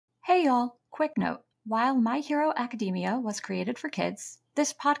Hey y'all, quick note. While My Hero Academia was created for kids,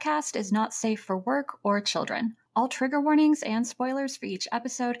 this podcast is not safe for work or children. All trigger warnings and spoilers for each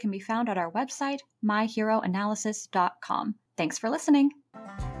episode can be found at our website, myheroanalysis.com. Thanks for listening.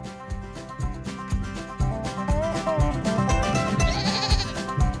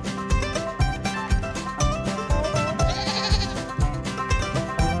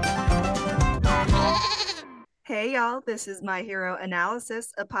 Hey y'all, this is My Hero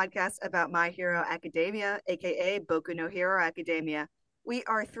Analysis, a podcast about My Hero Academia, aka Boku no Hero Academia. We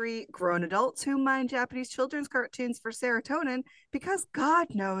are three grown adults who mind Japanese children's cartoons for serotonin because God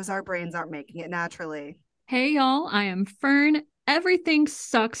knows our brains aren't making it naturally. Hey y'all, I am Fern. Everything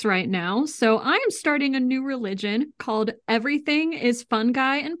sucks right now, so I am starting a new religion called Everything is Fun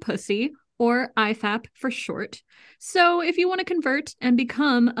Guy and Pussy, or IFAP for short. So if you want to convert and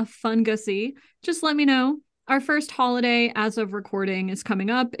become a fun gussy, just let me know. Our first holiday, as of recording, is coming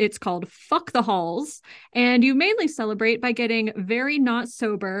up. It's called Fuck the Halls, and you mainly celebrate by getting very not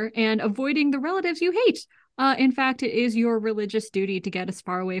sober and avoiding the relatives you hate. In fact, it is your religious duty to get as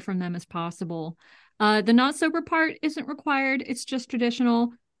far away from them as possible. The not sober part isn't required, it's just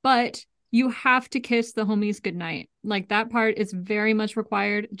traditional, but you have to kiss the homies goodnight. Like, that part is very much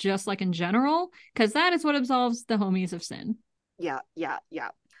required, just like in general, because that is what absolves the homies of sin. Yeah.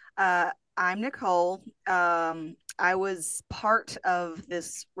 I'm Nicole. I was part of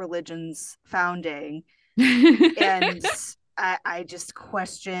this religion's founding, and I just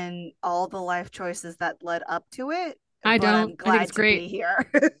question all the life choices that led up to it. I But I'm don't. I think it's glad to great. be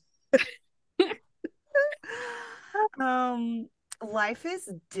here. um, Life is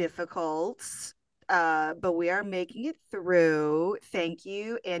difficult, but we are making it through. Thank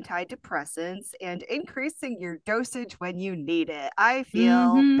you, antidepressants, and increasing your dosage when you need it. I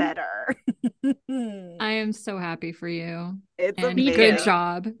feel better. I am so happy for you. It's And amazing. good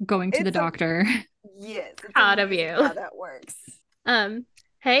job going to the doctor. Yes, it's Proud of amazing you. how that works.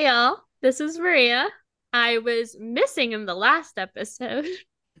 Hey y'all, this is Maria. I was missing in the last episode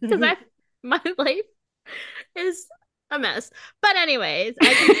because my life is a mess. But anyways,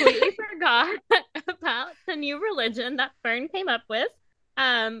 I completely forgot about the new religion that Fern came up with.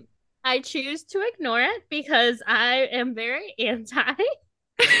 I choose to ignore it because I am very anti.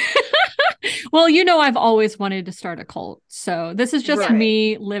 Well, you know, I've always wanted to start a cult, so this is just Right.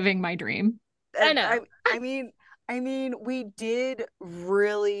 me living my dream. I know. I mean, we did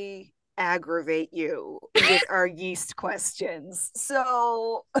really aggravate you with our yeast questions.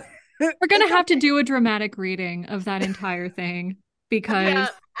 So We're gonna have to do a dramatic reading of that entire thing because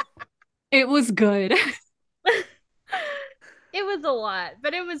it was good. It was a lot,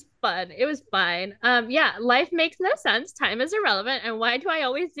 but it was fun. It was fine. Yeah, life makes no sense. Time is irrelevant. And why do I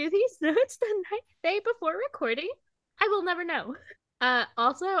always do these notes the day before recording? I will never know.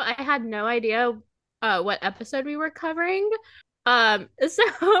 Also, I had no idea what episode we were covering. So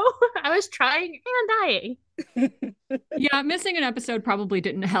I was trying and dying. Yeah, missing an episode probably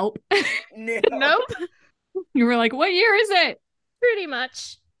didn't help. No. Nope. You were like, what year is it? Pretty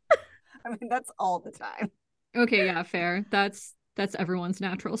much. I mean, that's all the time. Okay, yeah, fair. That's everyone's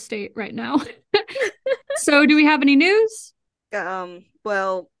natural state right now. So, do we have any news?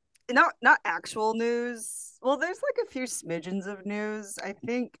 Well, not actual news. Well, there's like a few smidgens of news. I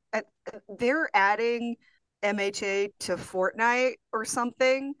think they're adding MHA to Fortnite or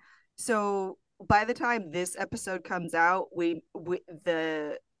something. So by the time this episode comes out, we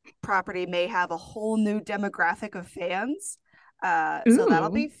the property may have a whole new demographic of fans. So that'll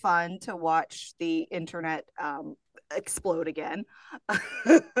be fun to watch the internet explode again.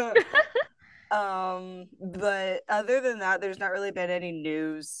 But other than that, there's not really been any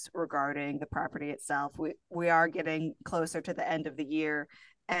news regarding the property itself. We are getting closer to the end of the year,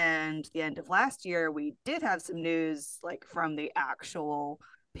 and the end of last year we did have some news like from the actual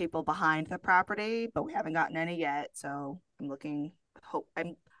people behind the property, but we haven't gotten any yet. So I'm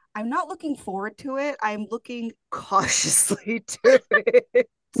not looking forward to it. I'm looking cautiously to it.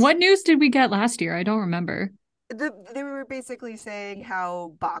 What news did we get last year? I don't remember. They were basically saying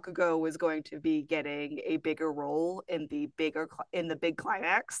how Bakugo was going to be getting a bigger role in the big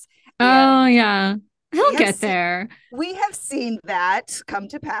climax. Oh, yeah. He'll get there. We have seen that come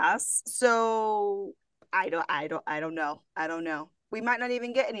to pass. So I don't know. We might not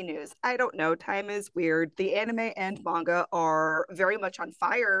even get any news. I don't know. Time is weird. The anime and manga are very much on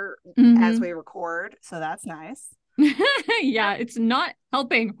fire as we record, so that's nice. Yeah, it's not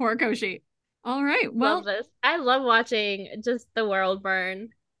helping Horikoshi. All right. Well, love this. I love watching just the world burn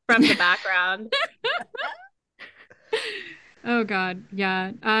from the background. Oh God,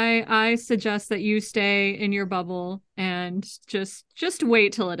 yeah. I suggest that you stay in your bubble and just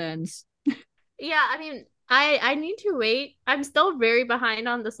wait till it ends. Yeah, I mean, I need to wait. I'm still very behind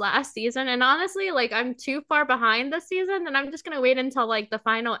on this last season, and honestly, like I'm too far behind this season, and I'm just gonna wait until like the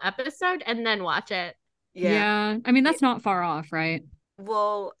final episode and then watch it. Yeah. Yeah, I mean It, that's not far off, right?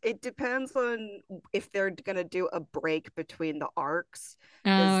 well, it depends on if they're gonna do a break between the arcs, Oh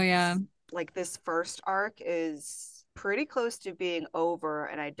because yeah. like this first arc is pretty close to being over,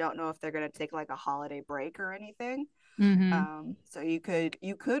 and I don't know if they're gonna take like a holiday break or anything. Mm-hmm. So you could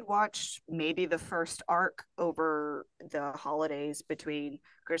watch maybe the first arc over the holidays between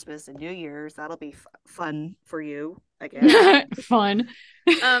Christmas and New Year's. That'll be fun for you, I guess. Yeah. Fun.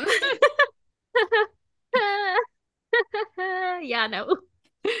 Um yeah, no.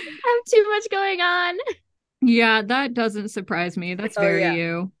 I have too much going on. Yeah, that doesn't surprise me. That's Oh very yeah.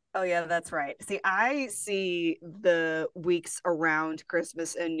 you. Oh yeah, that's right. See, I see the weeks around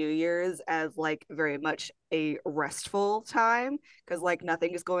Christmas and New Year's as like very much a restful time because like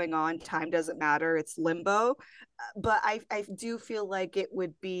nothing is going on, time doesn't matter, it's limbo. But I do feel like it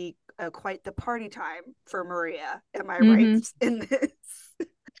would be quite the party time for Maria. Am I right Mm-hmm. in this?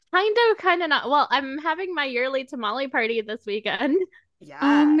 Kind of not. Well, I'm having my yearly tamale party this weekend. Oh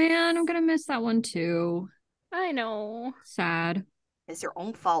Yeah, man, I'm gonna miss that one too. I know. Sad. it's your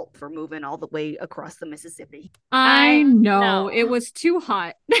own fault for moving all the way across the Mississippi. I I know it know. was too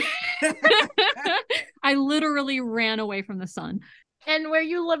hot. I literally ran away from the sun. And where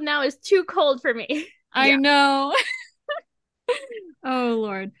you live now is too cold for me. I Yeah. know. Oh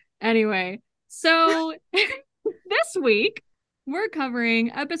Lord. Anyway, so this week we're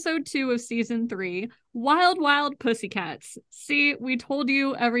covering episode 2 of season 3, Wild Wild Pussycats. See, we told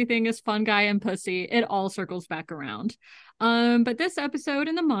you everything is fun guy and pussy. It all circles back around. But this episode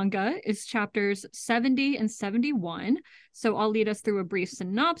in the manga is chapters 70 and 71. So I'll lead us through a brief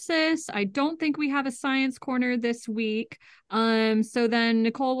synopsis. I don't think we have a science corner this week. So then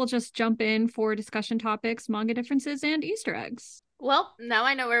Nicole will just jump in for discussion topics, manga differences, and Easter eggs. Well, now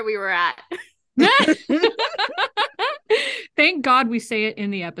I know where we were at. Thank God we say it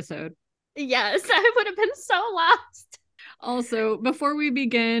in the episode. Yes, I would have been so lost. Also, before we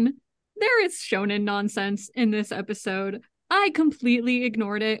begin, there is shonen nonsense in this episode. I completely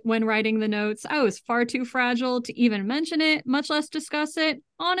ignored it when writing the notes. I was far too fragile to even mention it, much less discuss it.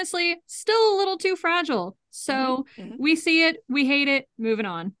 Honestly, still a little too fragile. So we see it, we hate it, moving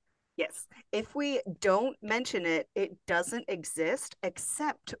on. Yes. If we don't mention it, it doesn't exist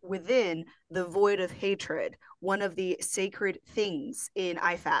except within the void of hatred, one of the sacred things in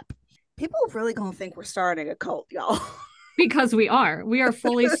IFAP. People really gonna think we're starting a cult, y'all. Because we are. We are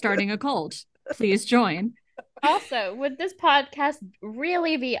fully starting a cult. Please join. Also, would this podcast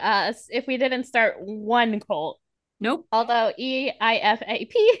really be us if we didn't start one cult? Nope. Although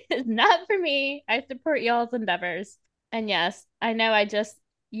EIFAP is not for me, I support y'all's endeavors. And yes, I know I just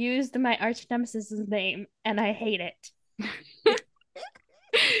used my arch nemesis' name and I hate it.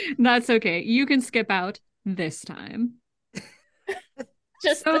 That's okay. You can skip out this time.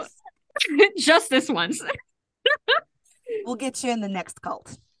 Just So- this. Just this once. We'll get you in the next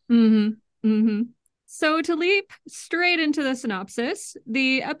cult. So to leap straight into the synopsis,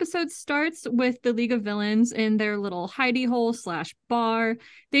 the episode starts with the League of Villains in their little hidey hole / bar.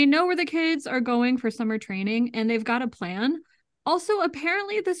 They know where the kids are going for summer training and they've got a plan. Also,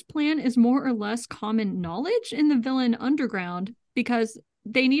 apparently this plan is more or less common knowledge in the villain underground because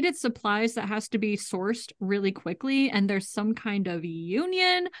they needed supplies that has to be sourced really quickly and there's some kind of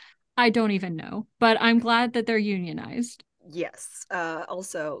union. I don't even know, but I'm glad that they're unionized. Yes.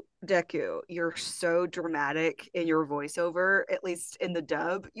 Also, Deku, you're so dramatic in your voiceover, at least in the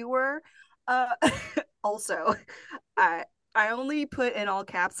dub you were. Uh, also, I only put in all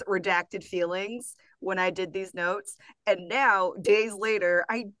caps redacted feelings when I did these notes, and now days later,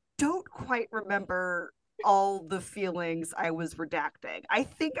 I don't quite remember all the feelings I was redacting. I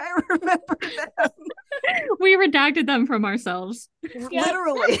think I remember them. We redacted them from ourselves.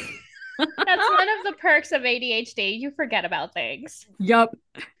 Literally. That's one of the perks of ADHD. You forget about things. Yup.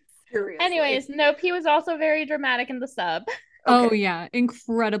 Seriously. Anyways, nope, he was also very dramatic in the sub. Oh Okay. yeah,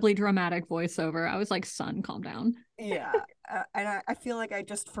 incredibly dramatic voiceover. I was like, "Son, calm down." Yeah. And I feel like I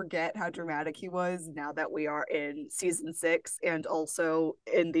just forget how dramatic he was now that we are in season 6 and also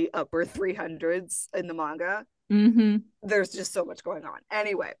in the upper 300s in the manga. Mm-hmm. There's just so much going on.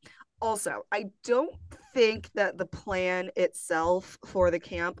 Anyway, also, I don't think that the plan itself for the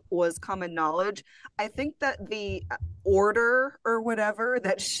camp was common knowledge. I think that the order or whatever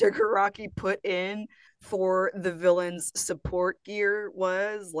that Shigaraki put in for the villains' support gear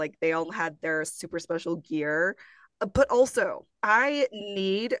was like they all had their super special gear. But also, I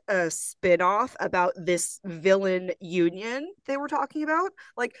need a spin-off about this villain union they were talking about,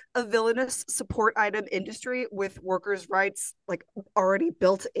 like a villainous support item industry with workers' rights like already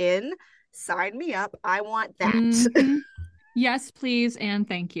built in. Sign me up. I want that. Mhm. Yes, please, and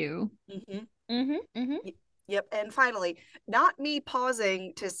thank you. Yep. And finally, not me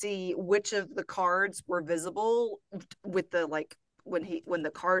pausing to see which of the cards were visible with the like when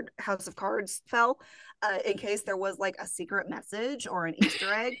the card House of Cards fell, in case there was like a secret message or an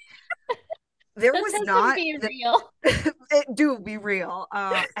Easter egg. There This was has to not. be real. It do be real.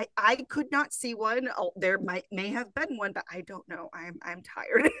 I could not see one. Oh, there may have been one, but I don't know. I'm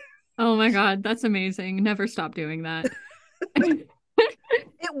tired. Oh my God, that's amazing. Never stop doing that.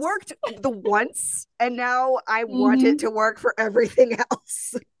 It worked the once, and now I want it to work for everything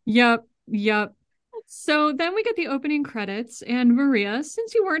else. Yep. So then we get the opening credits. And Maria,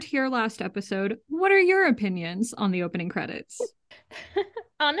 since you weren't here last episode, what are your opinions on the opening credits?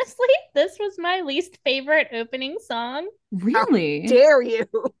 Honestly, this was my least favorite opening song. Really? How dare you?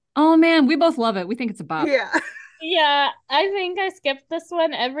 Oh man, we both love it. We think it's a bop. Yeah. Yeah, I think I skipped this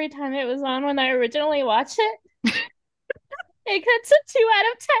one every time it was on when I originally watched it. It gets a 2 out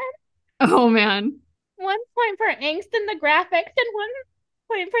of 10. Oh man. 1 point for angst in the graphics and 1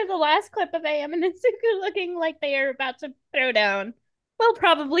 point for the last clip of AM and Izuku looking like they are about to throw down. We'll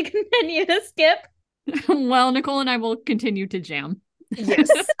probably continue to skip. Well, Nicole and I will continue to jam. Yes,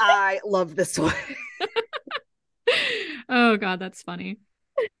 I love this one. Oh God, that's funny.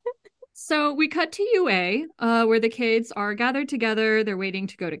 So we cut to UA, where the kids are gathered together. They're waiting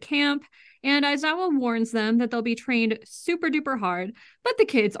to go to camp. And Aizawa warns them that they'll be trained super duper hard, but the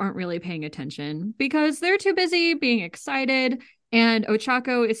kids aren't really paying attention because they're too busy being excited. And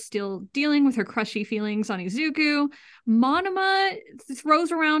Ochako is still dealing with her crushy feelings on Izuku. Monoma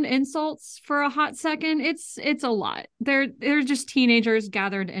throws around insults for a hot second. It's a lot. They're just teenagers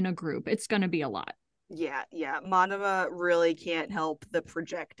gathered in a group. It's gonna be a lot. Yeah. Monoma really can't help the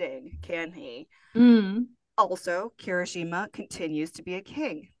projecting, can he? Also, Kirishima continues to be a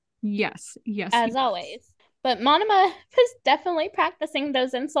king. Yes. As always. But Monoma is definitely practicing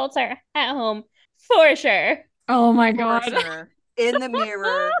those insults at home, for sure. Oh my God. For sure. In the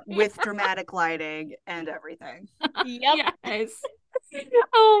mirror with dramatic lighting and everything. Yep. Yes.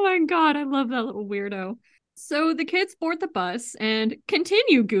 Oh my God, I love that little weirdo. So the kids board the bus and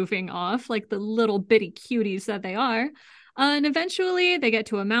continue goofing off like the little bitty cuties that they are. And eventually they get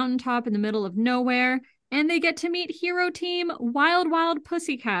to a mountaintop in the middle of nowhere, and they get to meet hero team Wild Wild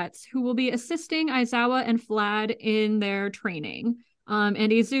Pussycats, who will be assisting Aizawa and Vlad in their training. And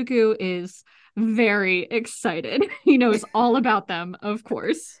Izuku is very excited. He knows all about them, of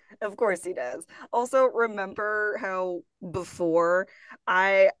course. Of course he does. Also, remember how before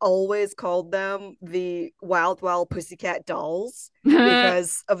I always called them the Wild Wild Pussycat Dolls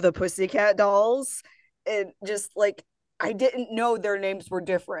because of the Pussycat Dolls? And just like, I didn't know their names were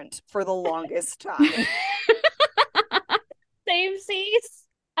different for the longest time. Same seas.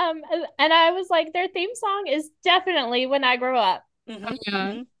 And I was like, their theme song is definitely When I Grow Up. Mm-hmm.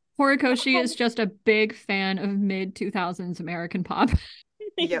 Yeah. Horikoshi is just a big fan of mid-2000s American pop.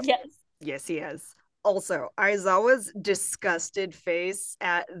 Yep. Yes, he is. Also, Aizawa's disgusted face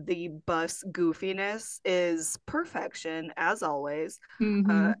at the bus goofiness is perfection, as always.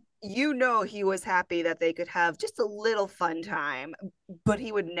 You know he was happy that they could have just a little fun time, but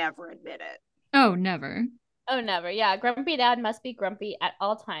he would never admit it. Oh, never. Oh, never. Yeah, Grumpy Dad must be grumpy at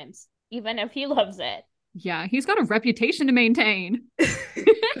all times, even if he loves it. Yeah, he's got a reputation to maintain.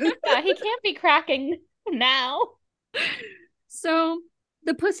 Yeah, he can't be cracking now. So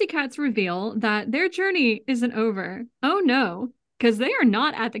the Pussycats reveal that their journey isn't over. Oh no, because they are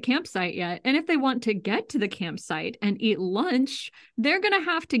not at the campsite yet. And if they want to get to the campsite and eat lunch, they're going to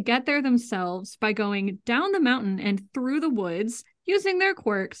have to get there themselves by going down the mountain and through the woods using their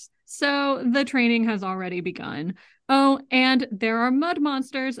quirks. So the training has already begun. Oh, and there are mud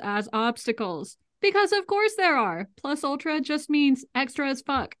monsters as obstacles. Because of course there are. Plus ultra just means extra as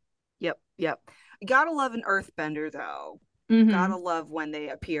fuck. Yep. You gotta love an earthbender though. Gotta love when they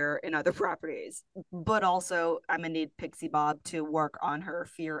appear in other properties. But also, I'm gonna need Pixie Bob to work on her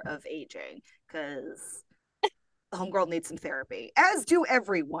fear of aging, because Homegirl needs some therapy, as do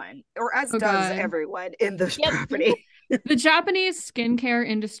everyone, or as does everyone in this property. The Japanese skincare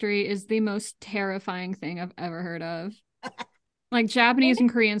industry is the most terrifying thing I've ever heard of. Like, Japanese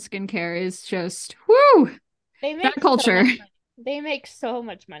and Korean skincare is just, whoo! That culture. They make so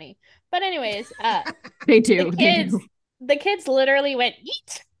much money. But anyways, they do. The kids literally went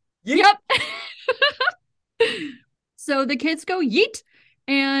yeet. Yep. So the kids go yeet,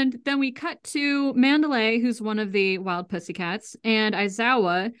 And then we cut to Mandalay, who's one of the wild pussycats, and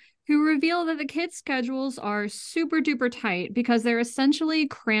Aizawa, who reveal that the kids' schedules are super duper tight because they're essentially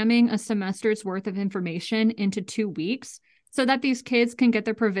cramming a semester's worth of information into 2 weeks so that these kids can get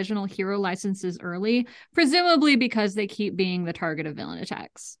their provisional hero licenses early, presumably because they keep being the target of villain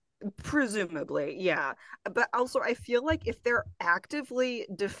attacks. Presumably, yeah. But also, I feel like if they're actively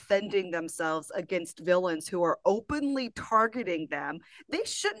defending themselves against villains who are openly targeting them, they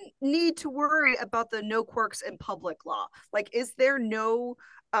shouldn't need to worry about the no quirks in public law. Like, is there no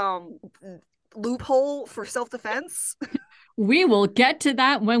loophole for self-defense? We will get to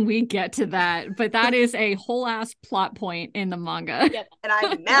that when we get to that, but that is a whole ass plot point in the manga. Yep. And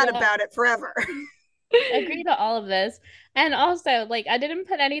I'm mad about it forever. Agree to all of this. And also, like, I didn't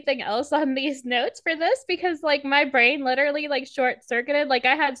put anything else on these notes for this because, like, my brain literally, like, short-circuited. Like,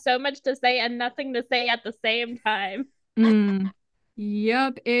 I had so much to say and nothing to say at the same time.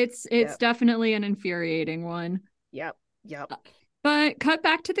 Yep, it's definitely an infuriating one. Yep. But cut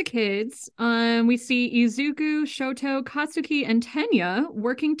back to the kids. We see Izuku, Shoto, Katsuki, and Tenya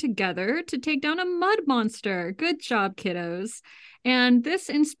working together to take down a mud monster. Good job, kiddos. And this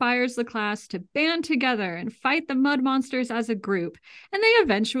inspires the class to band together and fight the mud monsters as a group. And they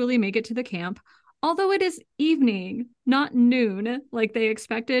eventually make it to the camp, although it is evening, not noon, like they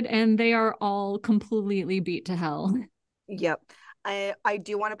expected, and they are all completely beat to hell. Yep. I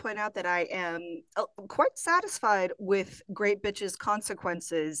do want to point out that I am quite satisfied with Great Bitch's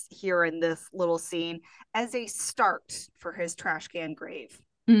consequences here in this little scene as a start for his trash can grave.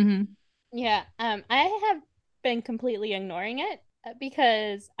 Mm-hmm. Yeah, I have been completely ignoring it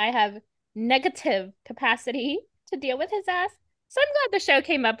because I have negative capacity to deal with his ass. So I'm glad the show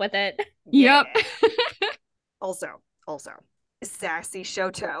came up with it. Yep. Also, sassy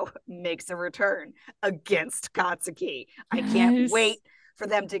Shoto makes a return against Katsuki. I can't wait for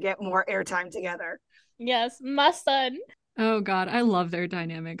them to get more airtime together. Yes, my son. Oh God, I love their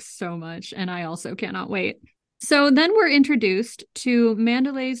dynamics so much, and I also cannot wait. So then we're introduced to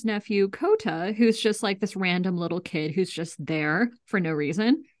Mandalay's nephew, Kota, who's just like this random little kid who's just there for no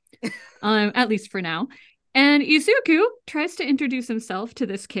reason, at least for now. And Izuku tries to introduce himself to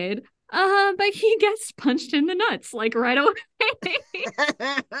this kid, but he gets punched in the nuts, like, right away.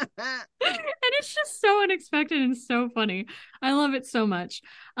 And it's just so unexpected and so funny. I love it so much.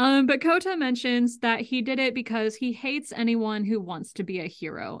 But Kota mentions that he did it because he hates anyone who wants to be a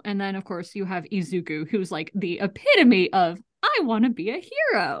hero. And then, of course, you have Izuku, who's like the epitome of, I want to be a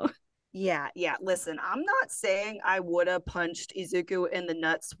hero. Yeah. Listen, I'm not saying I would have punched Izuku in the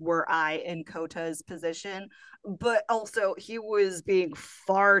nuts were I in Kota's position, but also he was being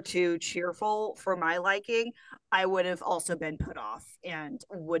far too cheerful for my liking. I would have also been put off and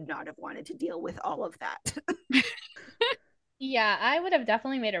would not have wanted to deal with all of that. Yeah, I would have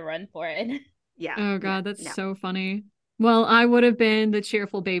definitely made a run for it. Yeah. Oh God, that's so funny. Well, I would have been the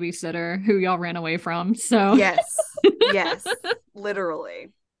cheerful babysitter who y'all ran away from. So yes, literally.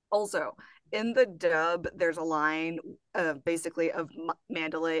 Also, in the dub, there's a line basically of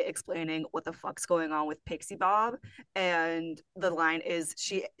Mandalay explaining what the fuck's going on with Pixie Bob. And the line is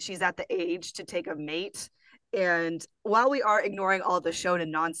she's at the age to take a mate. And while we are ignoring all the shonen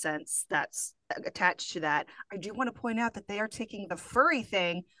nonsense that's attached to that, I do want to point out that they are taking the furry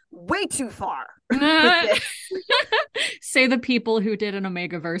thing way too far. Say the people who did an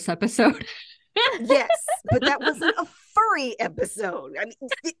Omegaverse episode. Yes, but that wasn't a furry episode. I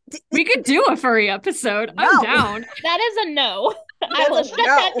mean, we could do a furry episode. No. I'm down. That is a no. I will shut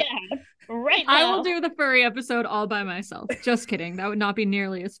that down right now. I will do the furry episode all by myself. Just kidding. That would not be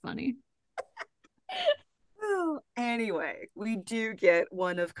nearly as funny. Anyway, we do get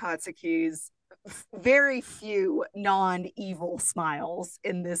one of Katsuki's very few non-evil smiles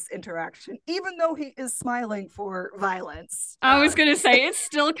in this interaction, even though he is smiling for violence. I was gonna say it's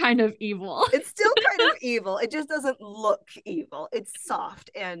still kind of evil. It's still kind of evil. It just doesn't look evil. It's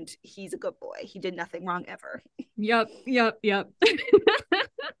soft, and he's a good boy. He did nothing wrong ever. Yep.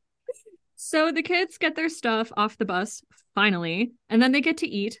 So the kids get their stuff off the bus, finally, and then they get to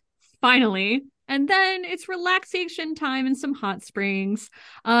eat, finally. And then it's relaxation time in some hot springs.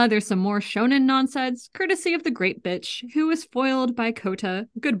 There's some more shonen nonsense, courtesy of the Great Bitch, who is foiled by Kota,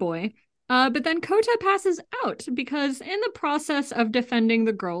 good boy. But then Kota passes out because in the process of defending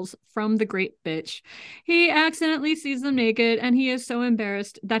the girls from the Great Bitch, he accidentally sees them naked and he is so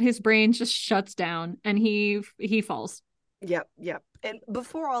embarrassed that his brain just shuts down and he falls. Yep. And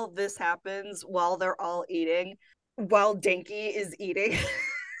before all of this happens, while they're all eating, while Denki is eating...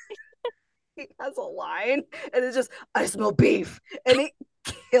 he has a line and it's just, I smell beef, and it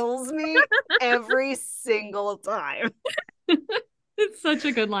kills me every single time. It's It's such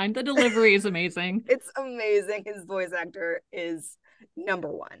a good line. The delivery is amazing. It's amazing. His voice actor is number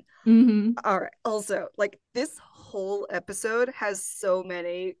one. Mm-hmm. All right. Also, like, this whole episode has so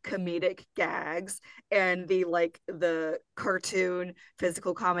many comedic gags, and the cartoon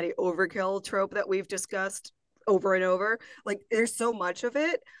physical comedy overkill trope that we've discussed over and over. Like, there's so much of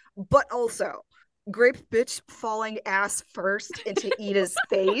it, but also Grape Bitch falling ass first into Ida's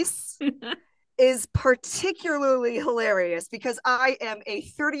face is particularly hilarious because I am a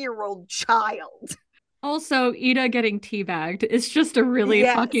 30-year-old child. Also, Ida getting teabagged is just a really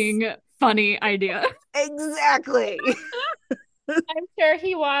fucking funny idea. Exactly. I'm sure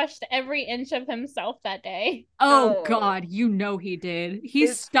he washed every inch of himself that day. Oh God, you know he did. He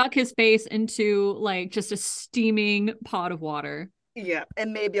stuck his face into like just a steaming pot of water. Yeah,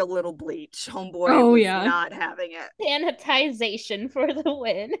 and maybe a little bleach. Homeboy was not having it. Sanitization for the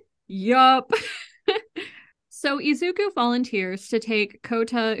win. Yup. So Izuku volunteers to take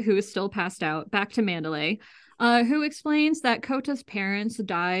Kota, who is still passed out, back to Mandalay, who explains that Kota's parents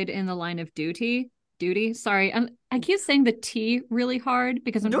died in the line of duty. Sorry, I keep saying the T really hard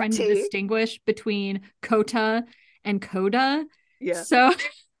because I'm trying to distinguish between Kota and Coda. Yeah. So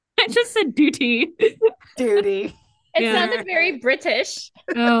I just said duty. Duty. It sounded very British.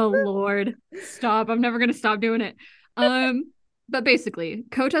 Oh Lord. Stop. I'm never gonna stop doing it. But basically,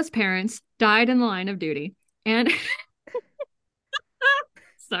 Kota's parents died in the line of duty. And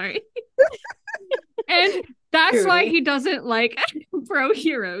sorry. And that's why he doesn't like pro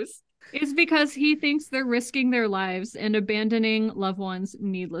heroes, is because he thinks they're risking their lives and abandoning loved ones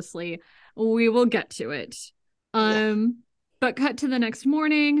needlessly. We will get to it. But cut to the next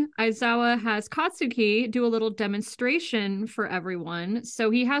morning, Aizawa has Katsuki do a little demonstration for everyone. So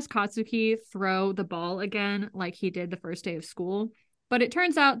he has Katsuki throw the ball again like he did the first day of school. But it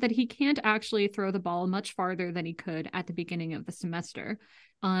turns out that he can't actually throw the ball much farther than he could at the beginning of the semester.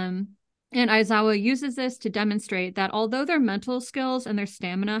 And Aizawa uses this to demonstrate that although their mental skills and their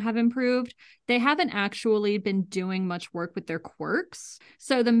stamina have improved, they haven't actually been doing much work with their quirks.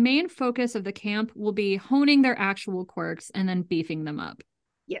 So the main focus of the camp will be honing their actual quirks and then beefing them up.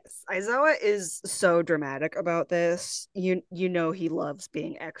 Yes, Aizawa is so dramatic about this. You know he loves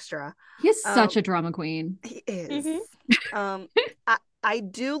being extra. He's such a drama queen. He is. I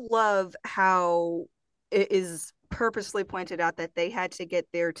do love how it is purposely pointed out that they had to get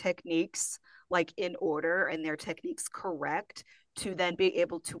their techniques like in order and their techniques correct to then be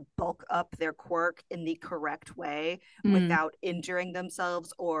able to bulk up their quirk in the correct way without injuring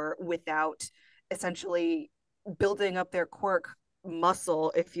themselves or without essentially building up their quirk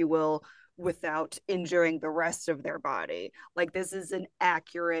muscle, if you will, without injuring the rest of their body. Like, this is an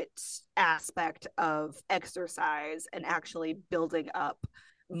accurate aspect of exercise and actually building up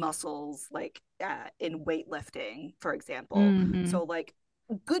muscles, like in weightlifting, for example. So like,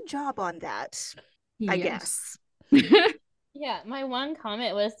 good job on that. I guess. Yeah, my one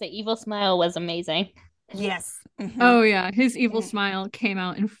comment was the evil smile was amazing. Yes. Oh yeah, his evil smile came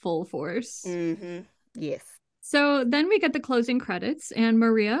out in full force. Yes. So then we get the closing credits, and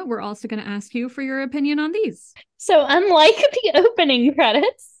Maria, we're also going to ask you for your opinion on these. So unlike the opening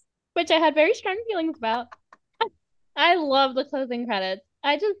credits, which I had very strong feelings about, I love the closing credits.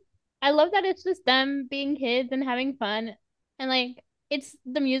 I love that it's just them being kids and having fun, and like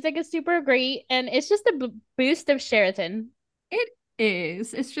the music is super great, and it's just a boost of Sheraton. It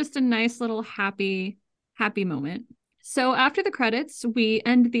is. It's just a nice little happy moment. So after the credits, we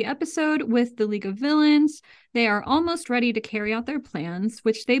end the episode with the League of Villains. They are almost ready to carry out their plans,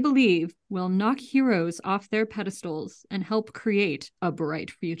 which they believe will knock heroes off their pedestals and help create a bright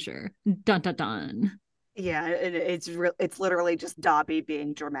future. Dun dun dun. Yeah, and it's literally just Dobby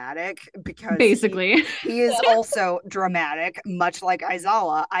being dramatic, because basically he is also dramatic, much like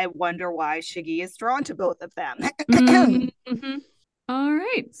Aizawa. I wonder why Shiggy is drawn to both of them. All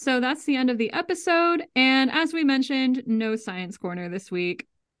right, so that's the end of the episode, and as we mentioned, no science corner this week.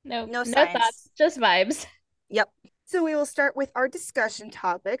 No thoughts, just vibes. Yep. So we will start with our discussion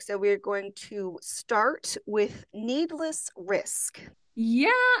topic. So we're going to start with needless risk. Yeah,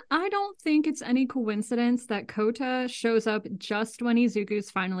 I don't think it's any coincidence that Kota shows up just when Izuku's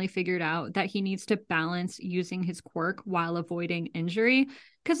finally figured out that he needs to balance using his quirk while avoiding injury.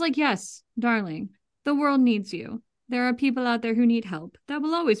 Because, like, yes, darling, the world needs you. There are people out there who need help. That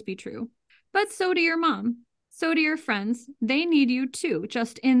will always be true. But so do your mom. So do your friends. They need you too,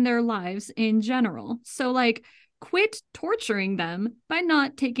 just in their lives in general. So, like, quit torturing them by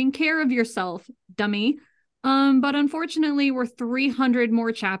not taking care of yourself, dummy. But unfortunately, we're 300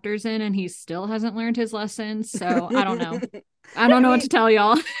 more chapters in and he still hasn't learned his lesson. So I don't know. I don't know what to tell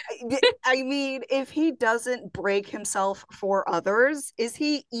y'all. I mean, if he doesn't break himself for others, is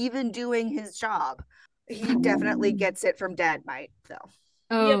he even doing his job? He definitely gets it from Dad Might, though.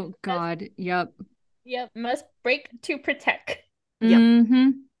 Oh, Yep. God. Yep. Yep, must break to protect. Yep. Mm-hmm.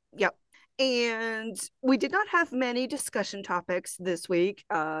 Yep. And we did not have many discussion topics this week,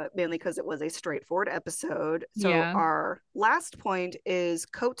 mainly because it was a straightforward episode. So Yeah. our last point is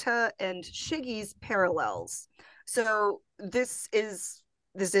Kota and Shiggy's parallels. So this is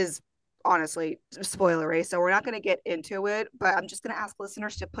honestly spoilery, so we're not going to get into it, but I'm just going to ask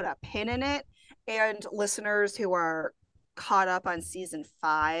listeners to put a pin in it, and listeners who are caught up on season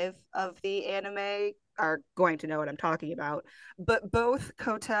 5 of the anime are going to know what I'm talking about. But both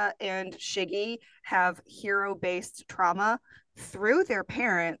Kota and Shiggy have hero-based trauma through their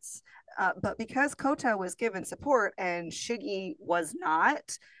parents, but because Kota was given support and Shiggy was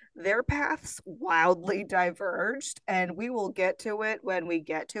not, their paths wildly diverged, and we will get to it when we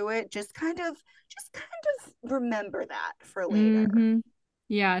get to it. Just kind of remember that for later. Mm-hmm.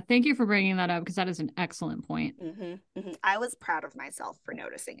 Yeah, thank you for bringing that up because that is an excellent point. I was proud of myself for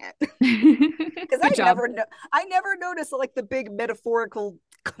noticing it. Good Because job. I never noticed like the big metaphorical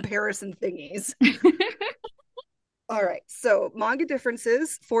comparison thingies. All right, so manga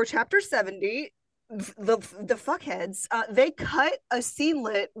differences for chapter 70. The fuckheads, they cut a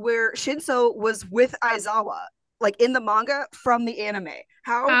scenelet where Shinso was with Aizawa, like in the manga from the anime.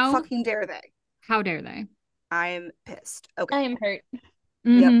 How fucking dare they? How dare they? I'm pissed. Okay. I am hurt.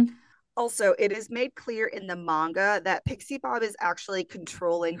 Yep. Mm-hmm. Also, it is made clear in the manga that Pixie Bob is actually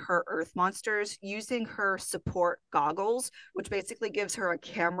controlling her earth monsters using her support goggles, which basically gives her a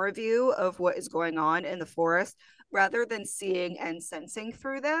camera view of what is going on in the forest rather than seeing and sensing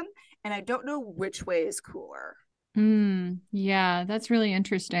through them. And I don't know which way is cooler. Yeah, that's really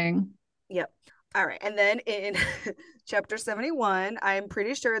interesting. Yep. All right. And then in chapter 71, I'm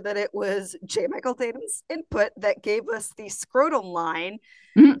pretty sure that it was J. Michael Tatum's input that gave us the scrotum line,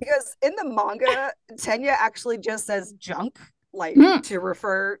 because in the manga, Tenya actually just says junk, like to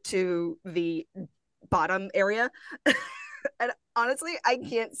refer to the bottom area. And honestly, I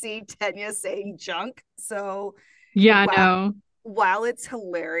can't see Tenya saying junk. So yeah, no. While it's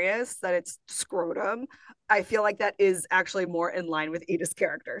hilarious that it's scrotum, I feel like that is actually more in line with Ida's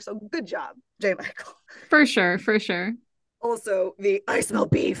character. So good job, J. Michael. For sure, for sure. Also, the I smell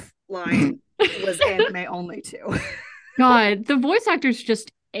beef line was anime only too. God, the voice actors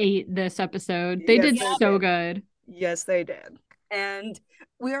just ate this episode. They did so good. Yes, they did. And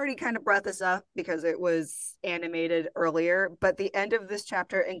we already kind of brought this up because it was animated earlier, but the end of this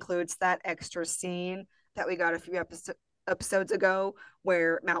chapter includes that extra scene that we got a few episodes ago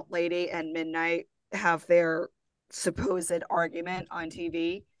where Mount Lady and Midnight have their supposed argument on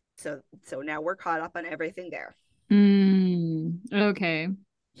TV. So now we're caught up on everything there. Okay.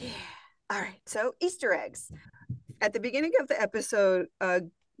 Yeah. All right. So Easter eggs. At the beginning of the episode,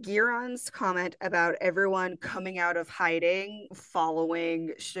 Giron's comment about everyone coming out of hiding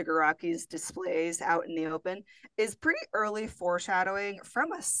following Shigaraki's displays out in the open is pretty early foreshadowing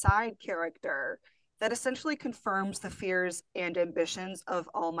from a side character that essentially confirms the fears and ambitions of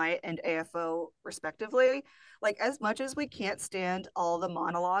All Might and AFO, respectively. Like, as much as we can't stand all the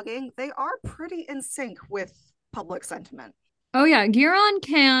monologuing, they are pretty in sync with public sentiment. Oh yeah, Giron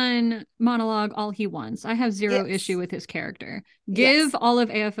can monologue all he wants. I have zero issue with his character. Give all of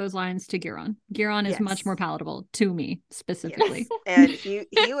AFO's lines to Giron. Giron is much more palatable to me, specifically. And he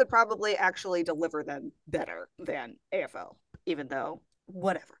would probably actually deliver them better than AFO, even though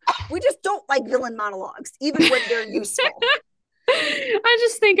whatever. We just don't like villain monologues, even when they're useful. I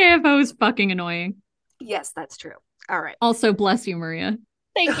just think AFO is fucking annoying. Yes, that's true. All right. Also, bless you, Maria.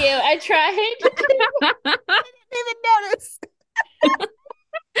 Thank you. I tried. I didn't even notice.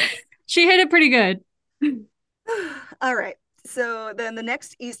 She hit it pretty good. All right. So then the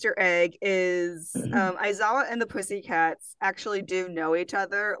next Easter egg is Aizawa and the Pussycats actually do know each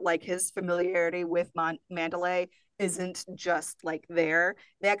other. Like, his familiarity with Mandalay isn't just like there.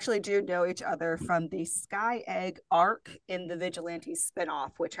 They actually do know each other from the Sky Egg arc in the Vigilante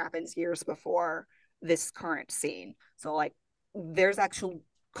spinoff, which happens years before this current scene. So like, there's actual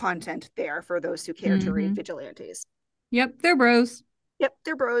content there for those who care to read Vigilantes. Yep, they're bros. Yep,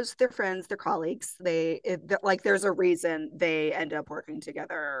 they're bros, they're friends, they're colleagues. Like, there's a reason they end up working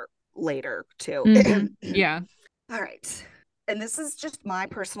together later too. Yeah. All right. And this is just my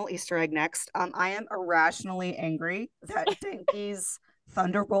personal Easter egg next. I am irrationally angry that Denki's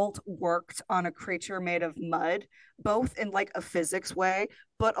Thunderbolt worked on a creature made of mud, both in like a physics way,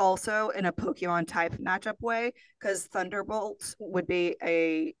 but also in a Pokemon type matchup way, because Thunderbolt would be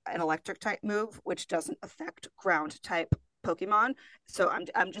an electric type move, which doesn't affect ground type Pokemon. So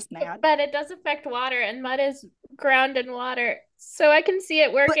I'm just mad. But it does affect water, and mud is ground and water. So I can see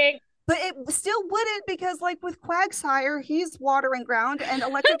it working. But it still wouldn't, because like with Quagsire, he's water and ground, and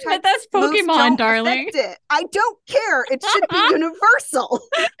electric type But that's moves Pokemon, don't darling. affect it. I don't care. It should be universal.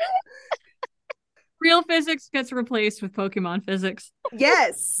 Real physics gets replaced with Pokemon physics.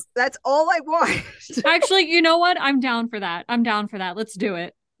 Yes, that's all I want. Actually, you know what? I'm down for that. Let's do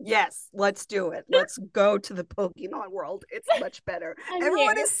it. Yes, let's do it. Let's go to the Pokemon world. It's much better. I'm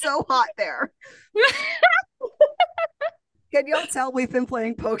Everyone here. is so hot there. Can y'all tell we've been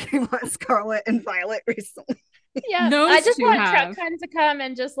playing Pokemon Scarlet and Violet recently? Yeah, Those I just two want have. Truck to come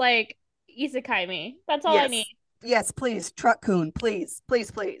and just like isekai me. That's all I need. Yes, please, Truck-kun, please,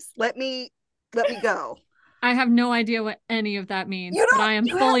 please, please. Let me go. I have no idea what any of that means, You but don't- I am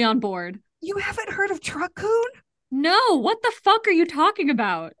you fully on board. You haven't heard of Truck-kun? No, what the fuck are you talking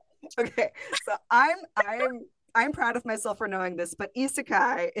about? Okay, so I'm proud of myself for knowing this, but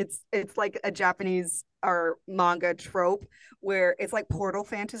isekai, it's like a Japanese or manga trope where it's like portal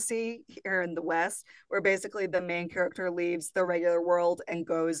fantasy here in the West, where basically the main character leaves the regular world and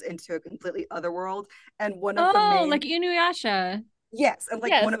goes into a completely other world. And one of the main Like Inuyasha. yes, and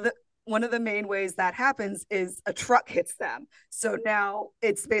like Yes. one of the main ways that happens is a truck hits them. So now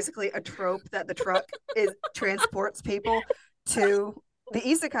it's basically a trope that the truck transports people to the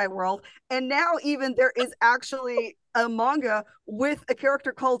isekai world. And now even there is actually a manga with a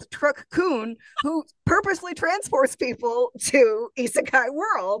character called Truck-kun who purposely transports people to isekai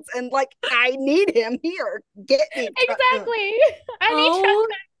worlds. And like, I need him here. Get me Truck-kun. Exactly. I need Oh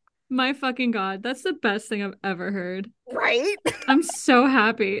my fucking god, that's the best thing I've ever heard. Right? I'm so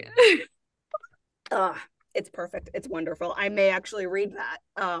happy. It's perfect. It's wonderful. I may actually read that.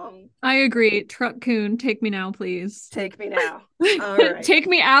 I agree. Truck-kun, take me now, please. Take me now. All right. Take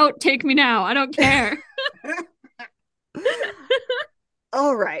me out, take me now. I don't care.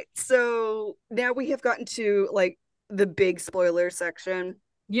 All right. So now we have gotten to like the big spoiler section.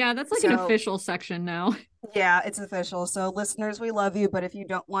 Yeah, that's like an official section now. Yeah, it's official. So listeners, we love you, but if you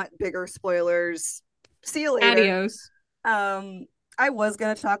don't want bigger spoilers, see you later. Adios. I was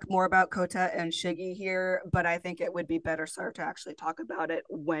going to talk more about Kota and Shiggy here, but I think it would be better served to actually talk about it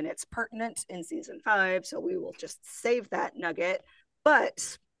when it's pertinent in season 5. So we will just save that nugget.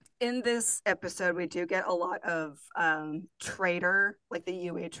 But in this episode, we do get a lot of trader, like the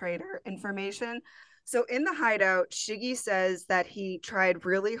UA trader information. So in the hideout, Shiggy says that he tried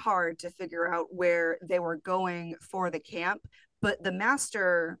really hard to figure out where they were going for the camp, but the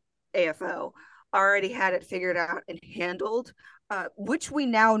master AFO already had it figured out and handled, which we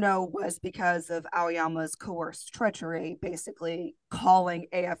now know was because of Aoyama's coerced treachery, basically calling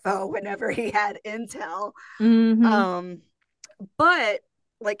AFO whenever he had intel. Mm-hmm. But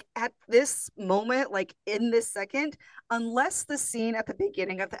like at this moment, like in this second, unless the scene at the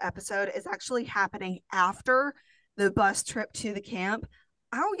beginning of the episode is actually happening after the bus trip to the camp,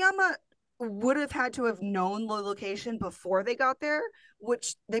 Aoyama would have had to have known the location before they got there,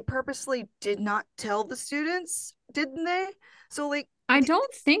 which they purposely did not tell the students, didn't they? So like I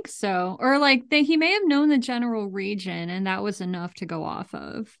don't think so. Or like he may have known the general region and that was enough to go off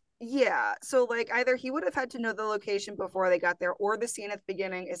of. Yeah, so like either he would have had to know the location before they got there, or the scene at the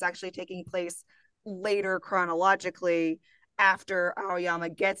beginning is actually taking place later chronologically after Aoyama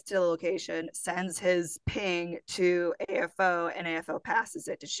gets to the location, sends his ping to AFO, and AFO passes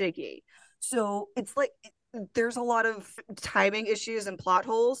it to Shiggy. So it's like there's a lot of timing issues and plot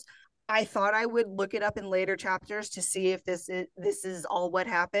holes. I thought I would look it up in later chapters to see if this is all what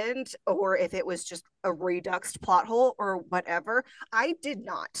happened, or if it was just a reduxed plot hole or whatever. I did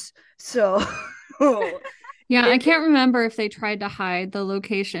not. So yeah, I can't remember if they tried to hide the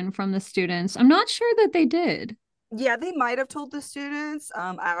location from the students. I'm not sure that they did. Yeah, they might have told the students.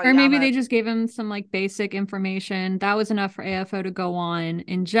 Or maybe they just gave them some like basic information. That was enough for AFO to go on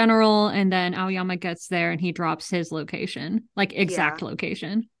in general. And then Aoyama gets there and he drops his location, like exact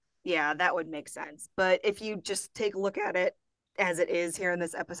location. Yeah, that would make sense. But if you just take a look at it as it is here in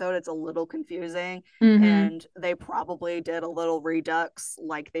this episode, it's a little confusing. Mm-hmm. And they probably did a little redux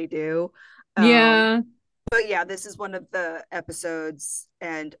like they do. Yeah. But yeah, this is one of the episodes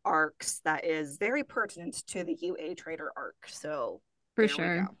and arcs that is very pertinent to the UA Trader arc. So for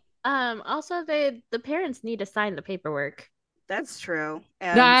sure. Also the parents need to sign the paperwork. That's true.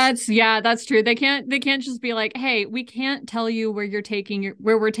 And That's true. They can't just be like, hey, we can't tell you where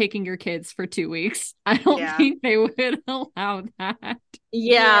we're taking your kids for 2 weeks. I don't think they would allow that.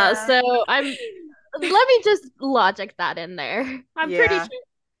 Yeah, so let me just logic that in there. I'm pretty sure.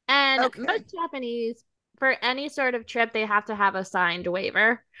 And most Japanese, for any sort of trip, they have to have a signed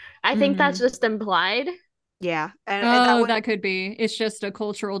waiver. I think that's just implied. Yeah. And that could be. It's just a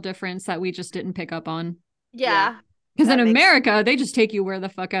cultural difference that we just didn't pick up on. Yeah. Because in America, they just take you where the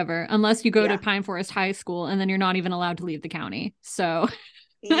fuck ever, unless you go to Pine Forest High School, and then you're not even allowed to leave the county. So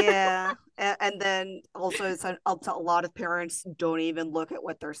yeah. And then also it's up to a lot of parents don't even look at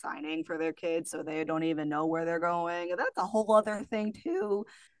what they're signing for their kids, so they don't even know where they're going. And that's a whole other thing too.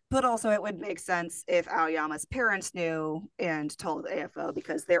 But also it would make sense if Aoyama's parents knew and told AFO,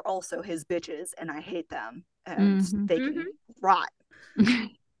 because they're also his bitches and I hate them and they can rot.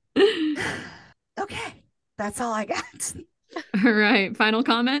 Okay. That's all I got. All right. Final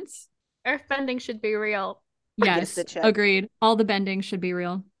comments? Earthbending should be real. Yes, agreed. All the bending should be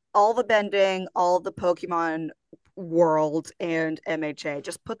real. All the bending, all the Pokemon world and MHA.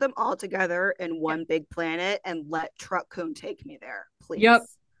 Just put them all together in one big planet and let Truck-kun take me there, please.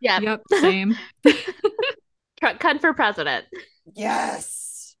 Yep, same. Truck-kun for president.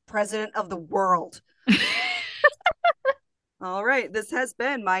 Yes. President of the world. All right, this has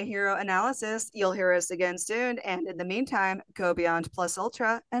been My Hero Analysis. You'll hear us again soon. And in the meantime, go beyond plus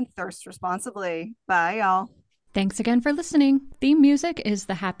ultra and thirst responsibly. Bye, y'all. Thanks again for listening. Theme music is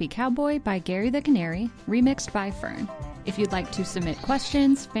The Happy Cowboy by Gary the Canary, remixed by Fern. If you'd like to submit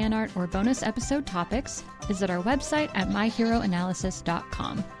questions, fan art, or bonus episode topics, visit our website at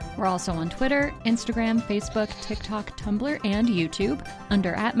myheroanalysis.com. We're also on Twitter, Instagram, Facebook, TikTok, Tumblr, and YouTube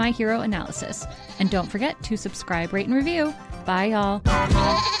under @myheroanalysis. And don't forget to subscribe, rate, and review. Bye, y'all.